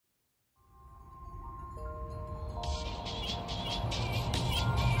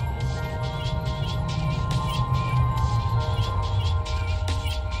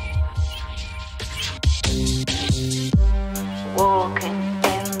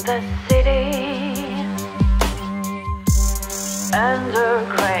the city, under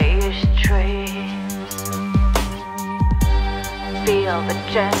greyish trees, feel the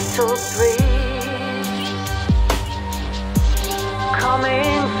gentle breeze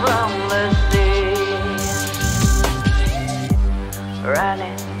coming from the sea,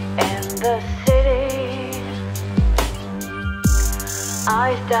 running in the city,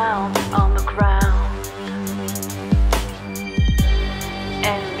 eyes down on the ground.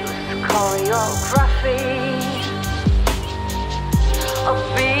 Endless choreography of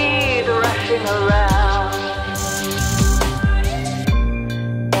beat rushing around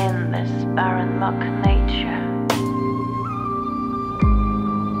in this barren muck nature.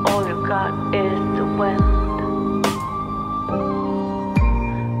 All you got is the wind,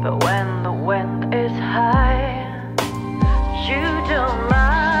 but when the wind is high, you don't mind.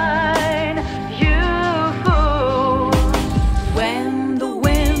 When the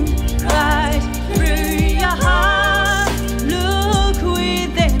wind cries through your heart, look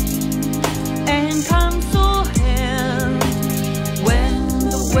within and console him. When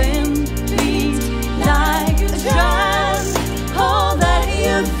the wind beats like a drum, all that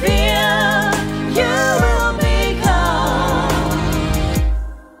you feel, you will become.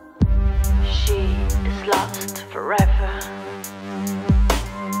 She is lost forever,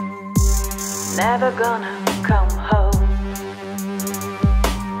 never gonna come home.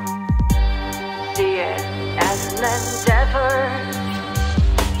 See it as an endeavour,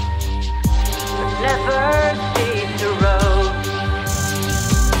 but never see the road.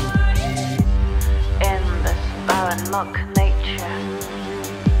 In this barren muck nature,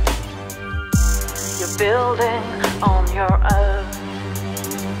 you're building on your own.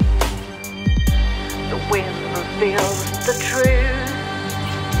 The wind reveals the truth,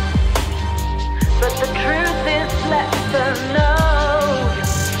 but the truth is left unknown.